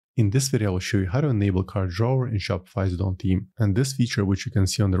In this video, I will show you how to enable cart drawer in Shopify's Dawn theme. And this feature, which you can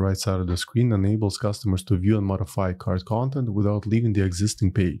see on the right side of the screen, enables customers to view and modify cart content without leaving the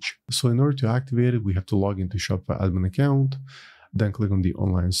existing page. So in order to activate it, we have to log into Shopify admin account, then click on the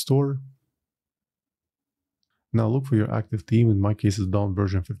online store. Now look for your active theme. In my case, it's Dawn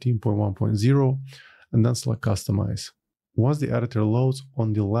version 15.1.0, and then select Customize. Once the editor loads,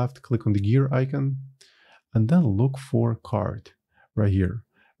 on the left, click on the gear icon, and then look for cart right here.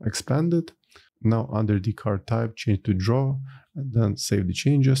 Expand it. Now under the cart type, change to draw, and then save the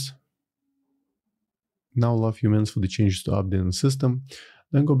changes. Now allow a few minutes for the changes to update in the system.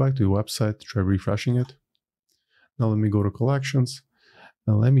 Then go back to your website, try refreshing it. Now let me go to collections,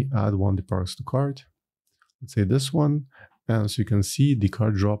 and let me add one of the products to cart. Let's say this one. And as you can see, the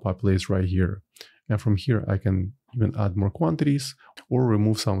cart draw populates right here. And from here, I can even add more quantities or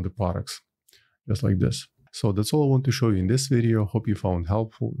remove some of the products, just like this. So that's all I want to show you in this video. Hope you found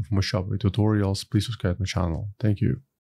helpful. For more Shopify tutorials, please subscribe to my channel. Thank you.